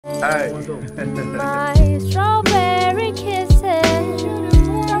Hey. My strawberry kisses.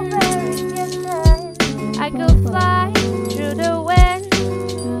 I could fly through the wind.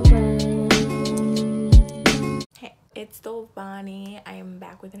 Hey, it's Dovanie. I am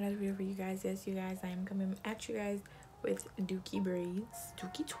back with another video for you guys. Yes, you guys, I am coming at you guys with dookie braids.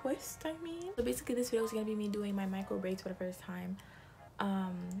 Dookie twist, I mean. So basically this video is gonna be me doing my micro braids for the first time.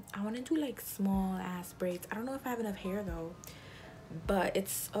 I want to do like small ass braids. I don't know if I have enough hair though, but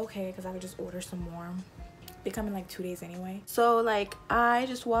it's okay because I would just order some more. They come in like 2 days anyway. So like I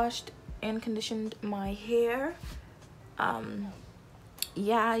just washed and conditioned my hair.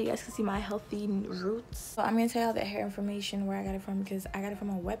 Yeah, you guys can see my healthy roots. So I'm gonna tell y'all the hair information where I got it from, because I got it from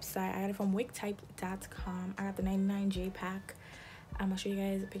a website. I got it from wigtype.com. I got the 99J pack. I'll show you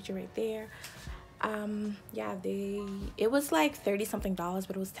guys a picture right there. Yeah, it was like 30 something dollars,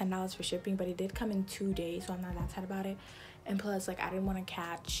 but it was $10 for shipping, but it did come in 2 days, so I'm not that sad about it. And plus, like, I didn't want to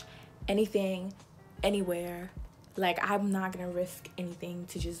catch anything anywhere. Like, I'm not gonna risk anything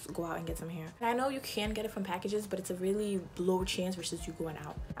to just go out and get some hair. And I know you can get it from packages, but it's a really low chance versus you going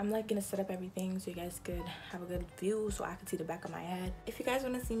out. I'm like gonna set up everything so you guys could have a good view, so I could see the back of my head. If you guys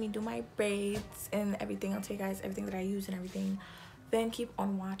want to see me do my braids and everything, I'll tell you guys everything that I use and everything. Then keep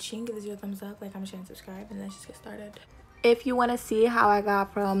on watching, give this video a thumbs up, like, comment, share, and subscribe, and let's just get started. If you want to see how I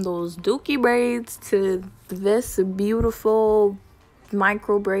got from those dookie braids to this beautiful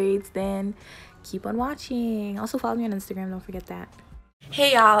micro braids, then keep on watching. Also follow me on Instagram, don't forget that.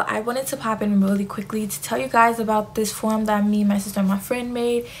 Hey y'all, I wanted to pop in really quickly to tell you guys about this forum that me, my sister, and my friend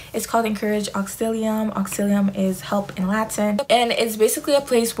made. It's called Encourage Auxilium. Auxilium is help in Latin, and it's basically a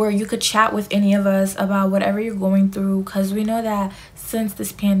place where you could chat with any of us about whatever you're going through, because we know that since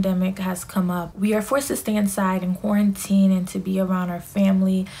this pandemic has come up, we are forced to stay inside and quarantine and to be around our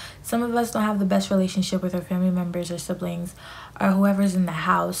family. Some of us don't have the best relationship with our family members or siblings or whoever's in the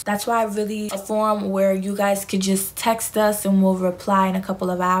house. That's why really a forum where you guys could just text us and we'll reply in a couple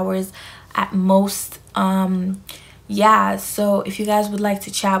of hours at most. Yeah, so if you guys would like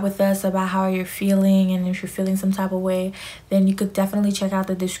to chat with us about how you're feeling, and if you're feeling some type of way, then you could definitely check out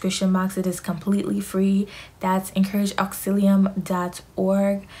the description box. It is completely free. That's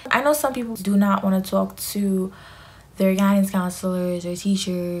encourageauxilium.org. I know some people do not want to talk to their guidance counselors or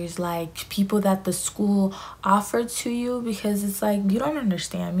teachers, like people that the school offered to you, because it's like, you don't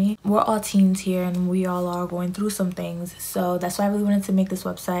understand me. We're all teens here and we all are going through some things. So that's why I really wanted to make this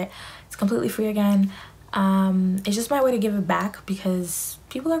website. It's completely free again. It's just my way to give it back, because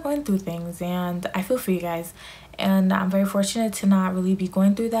people are going through things and I feel for you guys, and I'm very fortunate to not really be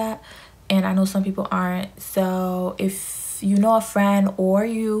going through that, and I know some people aren't. So if you know a friend or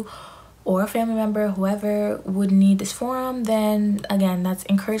you or a family member, whoever would need this forum, then again, that's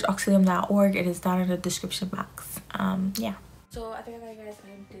encourageauxilium.org. It is down in the description box. Yeah, so I think I got you guys a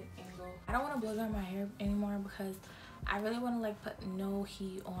good angle. I don't want to blow dry my hair anymore because I really want to like put no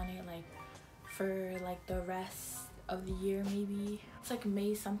heat on it, like for like the rest of the year. Maybe it's like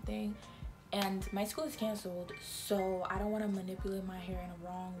May something, and my school is canceled, so I don't want to manipulate my hair in a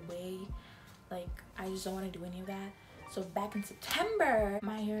wrong way. Like, I just don't want to do any of that. So back in September,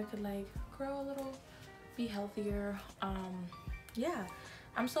 my hair could like grow a little, be healthier. Yeah,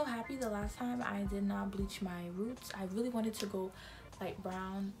 I'm so happy. The last time I did not bleach my roots. I really wanted to go light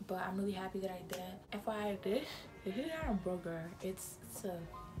brown, but I'm really happy that I didn't. FYI, this is not a booger, it's a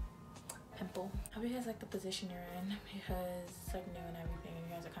pimple. I hope you guys like the position you're in, because it's like new and everything and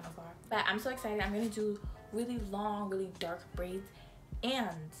you guys are kind of far. But I'm so excited. I'm gonna do really long, really dark braids,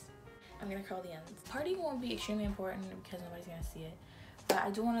 and I'm gonna curl the ends. Parting won't be extremely important because nobody's gonna see it, but I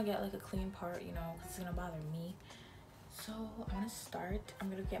do want to get like a clean part, you know, because it's gonna bother me. So I'm gonna start.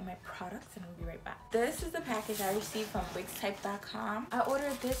 I'm gonna get my products and I'll be right back. This is the package I received from wigtype.com. I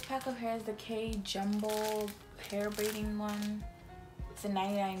ordered this pack of hairs, the K Jumbo hair braiding one. It's a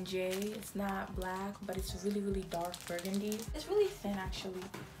 99J. It's not black, but it's really dark burgundy. It's really thin actually.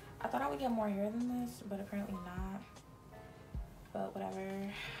 I thought I would get more hair than this, but apparently not. But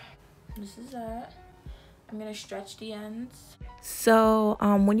whatever. This is it. I'm gonna stretch the ends. So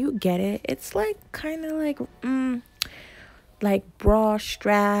when you get it, it's like kind of like bra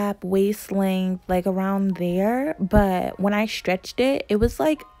strap, waist length, like around there. But when I stretched it, it was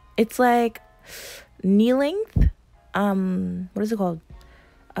like, it's like knee length. What is it called?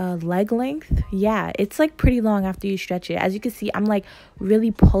 Leg length. Yeah, it's like pretty long after you stretch it. As you can see, I'm like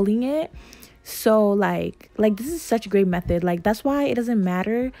really pulling it. So like this is such a great method. Like, that's why it doesn't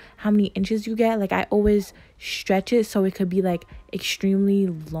matter how many inches you get. Like, I always stretch it so it could be like extremely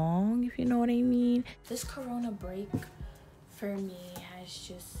long, if you know what I mean. This corona break for me has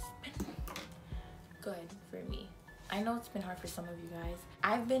just been good for me. I know it's been hard for some of you guys.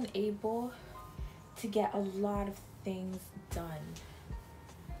 I've been able to get a lot of things done.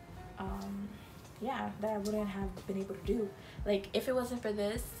 Yeah, that I wouldn't have been able to do. Like, if it wasn't for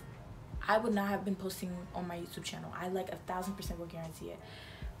this, I would not have been posting on my YouTube channel. I like 1000% will guarantee it,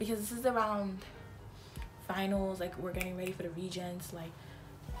 because this is around finals. Like, we're getting ready for the regents. Like,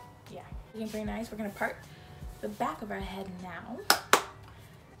 yeah, looking very nice. We're gonna part the back of our head now.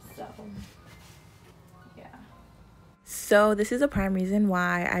 So yeah. So this is a prime reason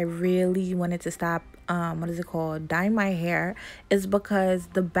why I really wanted to stop dyeing my hair, is because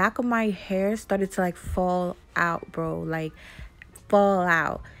the back of my hair started to like fall out, bro, like fall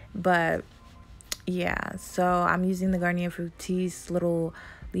out. But yeah, so I'm using the Garnier Fructis little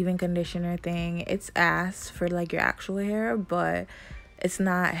leave-in conditioner thing. It's ass for like your actual hair, but it's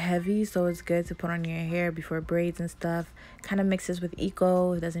not heavy, so it's good to put on your hair before braids and stuff. Kind of mixes with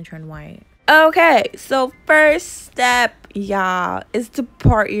eco, it doesn't turn white. Okay, so first step, y'all, is to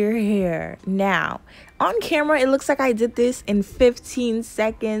part your hair. Now, on camera, it looks like I did this in 15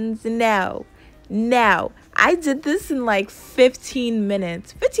 seconds. No, I did this in like 15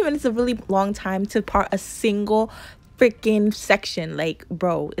 minutes. 15 minutes is a really long time to part a single freaking section. Like,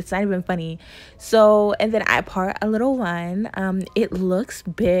 bro, it's not even funny. So, and then I part a little one. It looks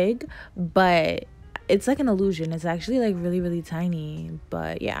big, but it's like an illusion. It's actually like really tiny.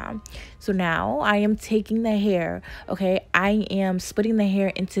 But yeah, so now I am taking the hair. Okay, I am splitting the hair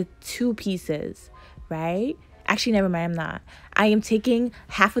into 2 pieces, right? Actually, never mind, I'm not. I am taking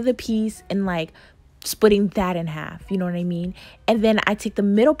half of the piece and like splitting that in half, you know what I mean? And then I take the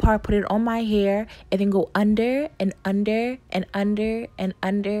middle part, put it on my hair, and then go under and under and under and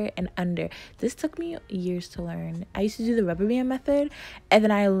under and under. This took me years to learn. I used to do the rubber band method, and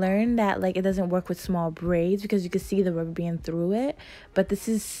then I learned that like it doesn't work with small braids because you can see the rubber band through it. But this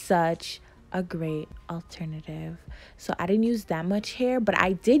is such a great alternative. So I didn't use that much hair, but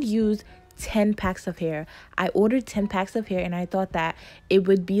I did use 10 packs of hair. I ordered 10 packs of hair, and I thought that it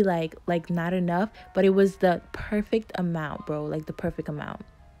would be like not enough, but it was the perfect amount, bro. Like the perfect amount.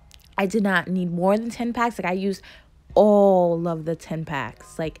 I did not need more than 10 packs. Like I used all of the 10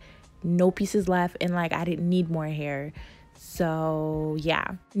 packs, like no pieces left, and like I didn't need more hair. So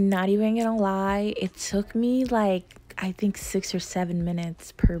yeah, not even gonna lie, it took me like I think 6 or 7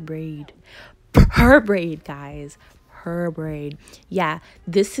 minutes per braid, guys, per braid. Yeah,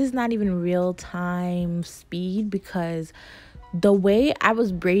 this is not even real time speed, because the way I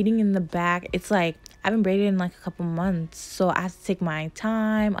was braiding in the back, it's like I haven't braided in like a couple months, so I have to take my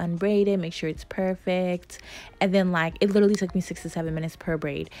time, unbraid it, make sure it's perfect, and then like it literally took me 6 to 7 minutes per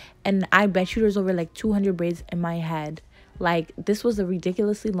braid, and I bet you there's over like 200 braids in my head. Like, this was a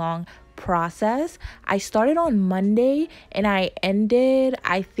ridiculously long process. I started on Monday and I ended,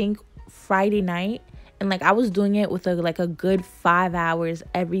 I think, Friday night. And like I was doing it with a good 5 hours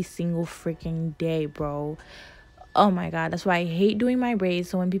every single freaking day, bro. Oh my god, that's why I hate doing my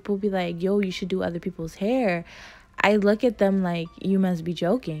braids. So when people be like, yo, you should do other people's hair, I look at them like, you must be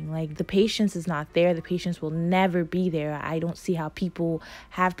joking. Like, the patience is not there. The patience will never be there. I don't see how people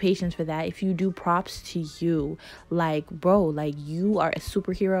have patience for that. If you do, props to you. Like, bro, like, you are a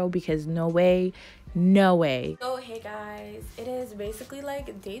superhero, because no way. So hey guys, it is basically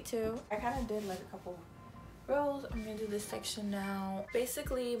like day 2. I kind of did like a couple rows. I'm gonna do this section now.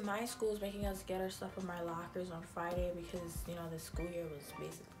 Basically, my school is making us get our stuff from our lockers on Friday, because you know the school year was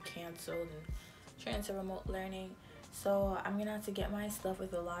basically canceled and transferred to remote learning. So I'm gonna have to get my stuff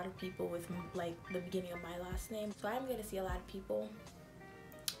with a lot of people with like the beginning of my last name. So I'm gonna see a lot of people,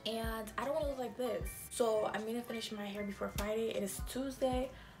 and I don't want to look like this. So I'm gonna finish my hair before Friday. It is Tuesday.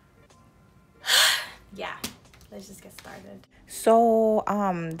 Yeah, let's just get started. So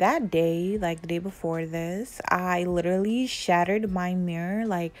that day, like the day before this, I literally shattered my mirror.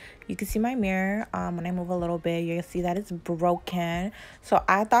 Like, you can see my mirror when I move a little bit, you can see that it's broken. So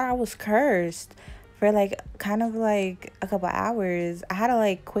I thought I was cursed for like kind of like a couple hours. I had to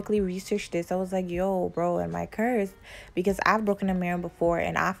like quickly research this. I was like, yo, bro, am I cursed? Because I've broken a mirror before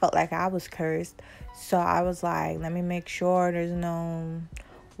and I felt like I was cursed. So I was like, let me make sure there's no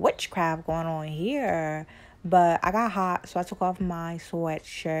witchcraft going on here. But I got hot, so I took off my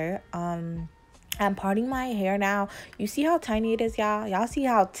sweatshirt. I'm parting my hair now. You see how tiny it is, y'all? Y'all see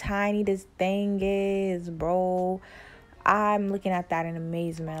how tiny this thing is, bro? I'm looking at that in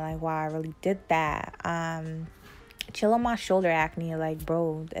amazement, like, wow, I really did that. Chill on my shoulder acne, like,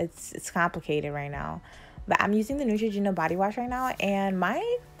 bro, it's complicated right now. But I'm using the Neutrogena body wash right now, and my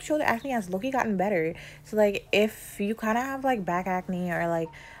shoulder acne has low-key gotten better. So like, if you kind of have like back acne or like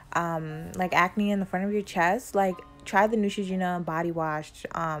acne in the front of your chest, like try the Neutrogena body wash.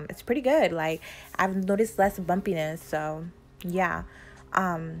 It's pretty good. Like, I've noticed less bumpiness, so yeah.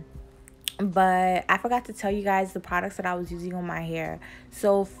 But I forgot to tell you guys the products that I was using on my hair.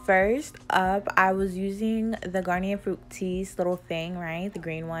 So first up, I was using the Garnier Fructis little thing, right, the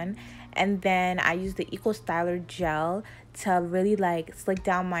green one, and then I used the Eco Styler gel to really like slick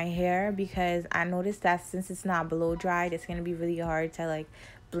down my hair, because I noticed that since it's not blow dried, it's gonna be really hard to like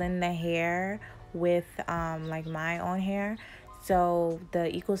blend the hair with like my own hair. So the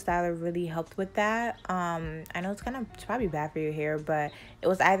Eco Styler really helped with that. I know it's probably bad for your hair, but it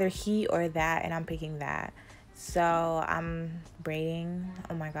was either he or that, and I'm picking that. So I'm braiding.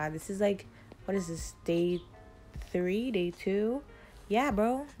 Oh my god, this is like, what is this, day 3, day 2? Yeah,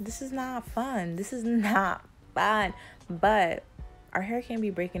 bro, this is not fun. This is not fun. But our hair can't be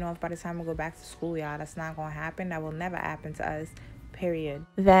breaking off by the time we go back to school, y'all. That's not gonna happen. That will never happen to us, period.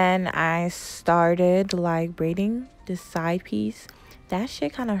 Then I started like braiding this side piece. That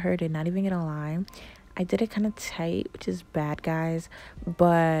shit kind of hurted, not even gonna lie. I did it kind of tight, which is bad, guys,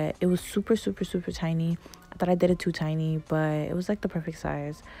 but it was super tiny. I thought I did it too tiny, but it was like the perfect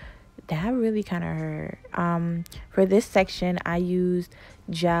size. That really kind of hurt. For this section, I used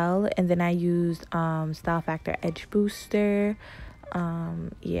gel, and then I used Style Factor Edge Booster.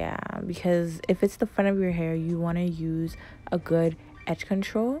 Yeah, because if it's the front of your hair, you want to use a good edge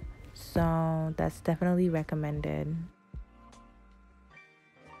control, so that's definitely recommended.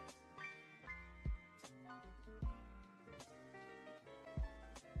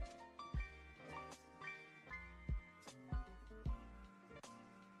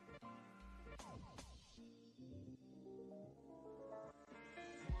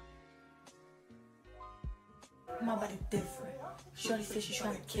 My body different. Shorty said she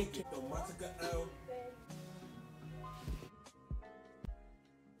trying to kick it.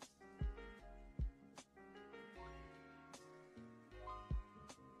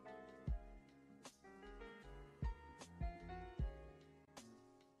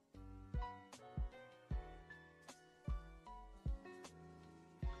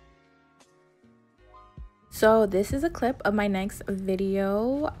 So this is a clip of my next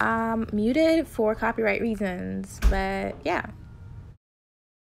video. Muted for copyright reasons, but yeah.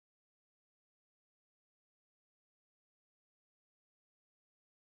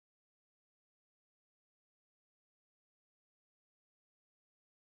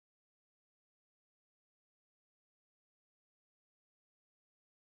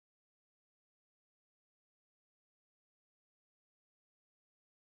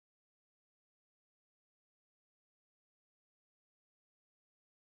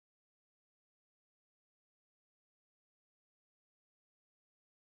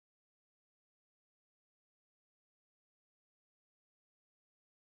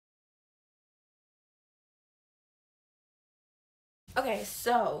 Okay,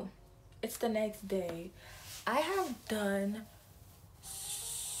 so it's the next day. I have done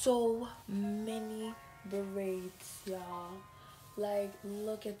so many braids, y'all. Like,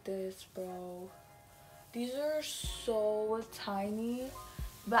 look at this, bro. These are so tiny,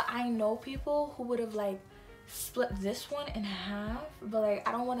 but I know people who would have like split this one in half, but like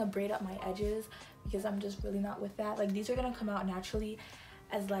I don't want to braid up my edges because I'm just really not with that. Like, these are gonna come out naturally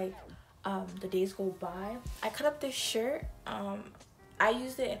as like the days go by. I cut up this shirt. I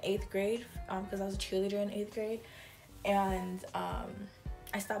used it in 8th grade because I was a cheerleader in 8th grade, and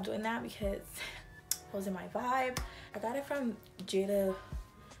I stopped doing that because it wasn't my vibe. I got it from Jada,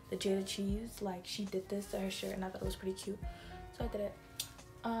 the Jada Cheese. Like, she did this to her shirt and I thought it was pretty cute, so I did it.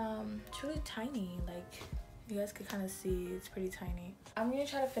 It's really tiny. Like, you guys could kind of see it's pretty tiny. I'm gonna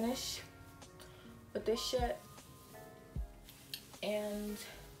try to finish with this shit, and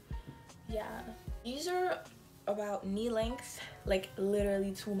yeah, these are about knee length, like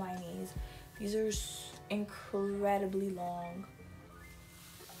literally to my knees. These are incredibly long.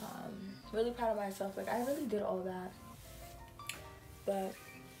 Really proud of myself. Like, I really did all that, but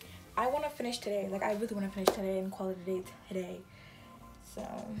I want to finish today. Like, I really want to finish today and call it a day today. So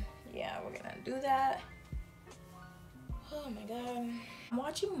yeah, we're gonna do that. Oh my god, I'm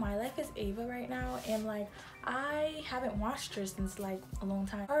watching My Life as Ava right now, and like, I haven't watched her since like a long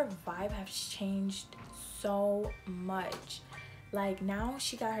time. Her vibe has changed so much. Like, now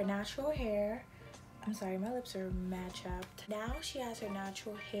she got her natural hair. I'm sorry, my lips are mad chapped. Now she has her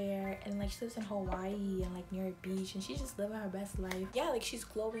natural hair, and like, she lives in Hawaii and like near a beach, and she's just living her best life. Yeah, like, she's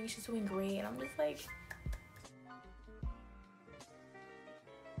glowing, she's doing great, and I'm just like,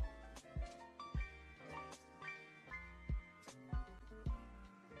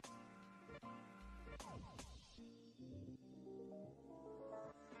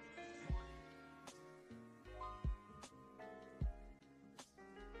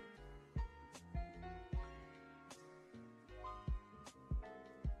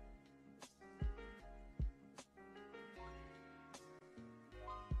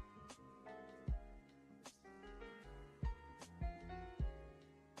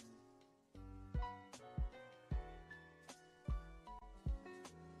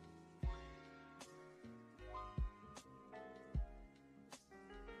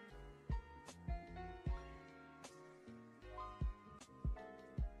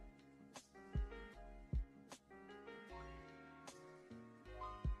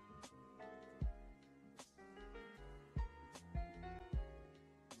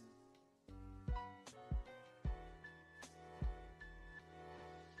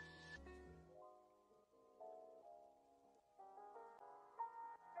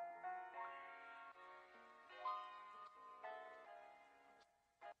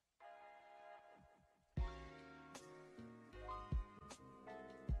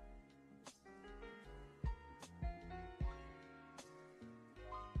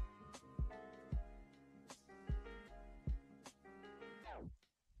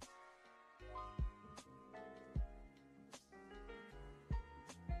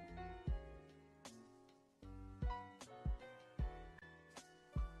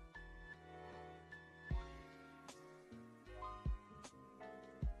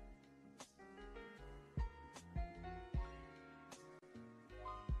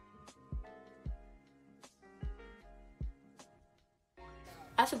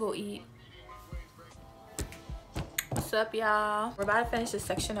 I should go eat. What's up, y'all? We're about to finish this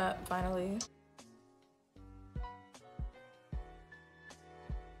section up finally.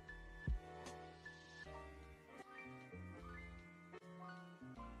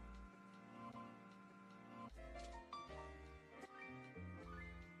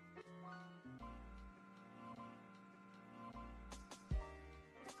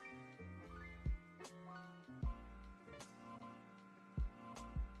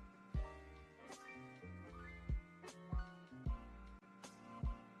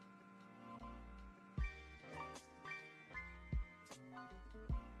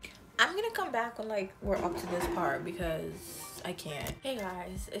 I'm gonna come back when like we're up to this part because I can't. Hey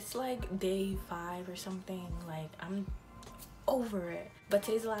guys, it's like day 5 or something. Like I'm over it. But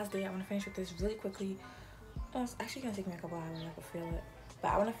today's the last day. I want to finish with this really quickly. Oh, it's actually gonna take me a couple hours. I can feel it. But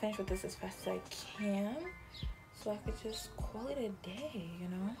I want to finish with this as fast as I can, so I could just call it a day. You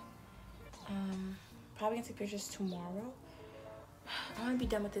know. Probably gonna take pictures tomorrow. I want to be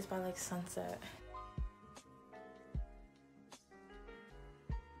done with this by like sunset.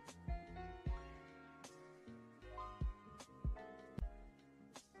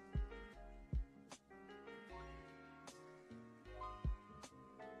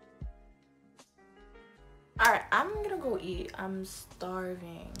 Alright, I'm gonna go eat. I'm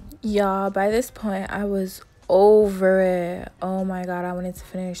starving. Y'all, by this point, I was over it. Oh my god, I wanted to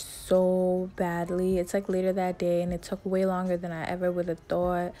finish so badly. It's like later that day, and it took way longer than I ever would have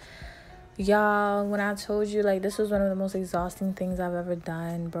thought. Y'all, when I told you, like, this was one of the most exhausting things I've ever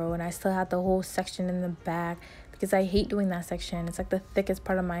done, bro. And I still had the whole section in the back because I hate doing that section. It's like the thickest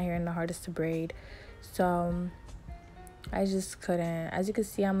part of my hair and the hardest to braid. So, I just couldn't. As you can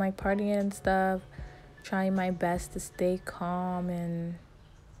see, I'm like partying and stuff. Trying my best to stay calm and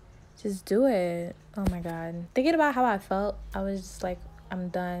just do it. Oh my god. Thinking about how I felt, I was just like, I'm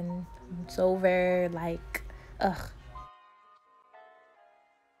done. It's over. Like, ugh.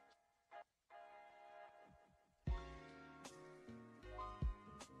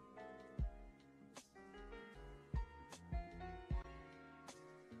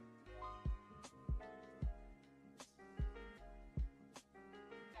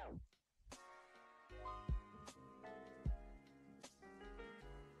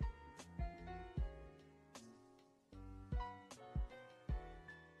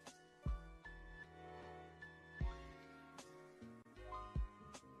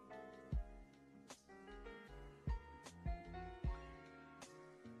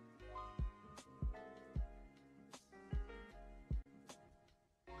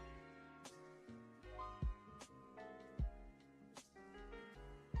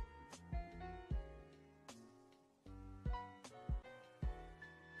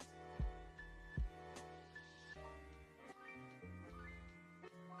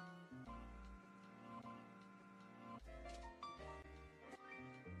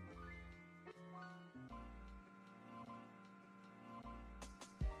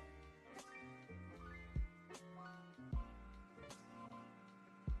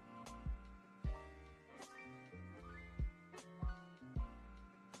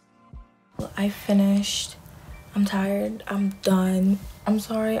 I finished. I'm tired. I'm done. I'm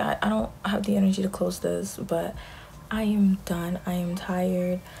sorry. I don't have the energy to close this, but I am done. I am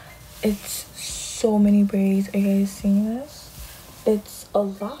tired. It's so many braids. Are you guys seeing this? It's a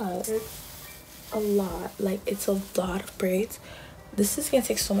lot. It's a lot. Like, it's a lot of braids. This is gonna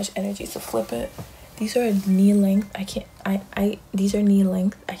take so much energy to flip it. These are knee length. I can't. These are knee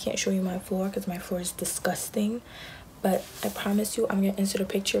length. I can't show you my floor because my floor is disgusting. But I promise you, I'm gonna insert a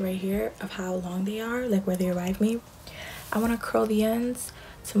picture right here of how long they are, like where they arrive me. I want to curl the ends.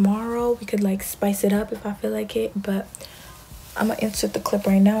 Tomorrow we could like spice it up if I feel like it, but I'm gonna insert the clip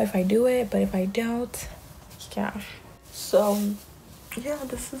right now if I do it. But if I don't, yeah. So yeah,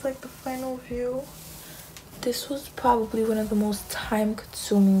 this is like the final view. This was probably one of the most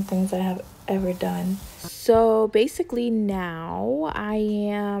time-consuming things I have ever done. So basically now I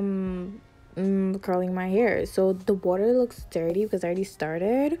am curling my hair. So the water looks dirty because I already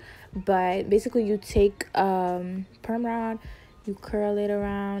started, but basically you take perm rod, you curl it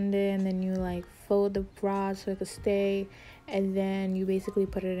around it, and then you like fold the rod so it could stay, and then you basically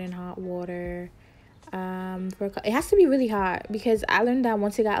put it in hot water. It has to be really hot because I learned that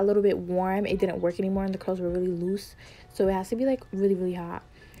once it got a little bit warm, it didn't work anymore and the curls were really loose. So it has to be like really hot.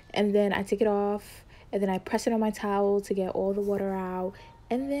 And then I take it off, and then I press it on my towel to get all the water out.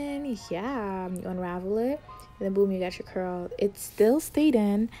 And then, yeah, you unravel it. And then, boom, you got your curl. It still stayed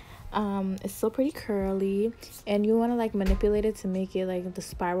in. It's still pretty curly. And you want to, like, manipulate it to make it, like, the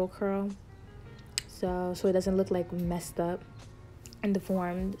spiral curl. So it doesn't look, like, messed up. and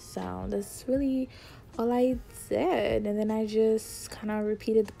deformed. So that's really all I did, and then I just kind of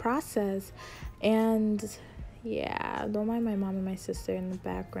repeated the process. And yeah, don't mind my mom and my sister in the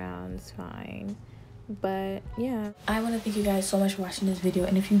background, it's fine. But yeah, I want to thank you guys so much for watching this video,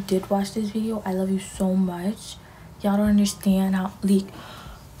 and if you did watch this video, I love you so much. Y'all don't understand how, like,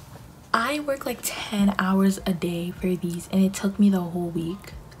 I work like 10 hours a day for these, and it took me the whole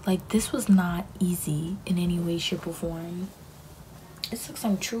week. Like, this was not easy in any way, shape, or form. It took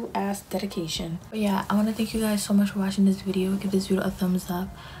some true ass dedication. But yeah, I want to thank you guys so much for watching this video. Give this video a thumbs up,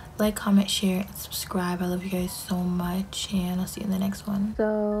 like, comment, share, and subscribe. I love you guys so much, and I'll see you in the next one.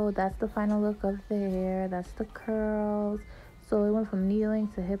 so that's the final look of the hair. That's the curls. So it went from knee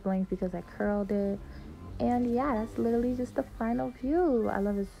length to hip length because I curled it. And yeah, that's literally just the final view. I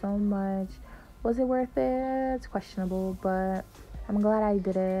love it so much. Was it worth it? It's questionable, but I'm glad I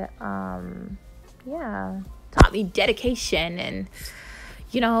did it. Yeah, taught me dedication and,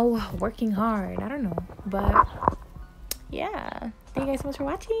 you know, working hard. I don't know, but yeah, thank you guys so much for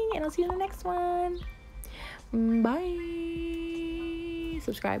watching, and I'll see you in the next one. Bye.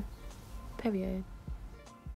 Subscribe, period.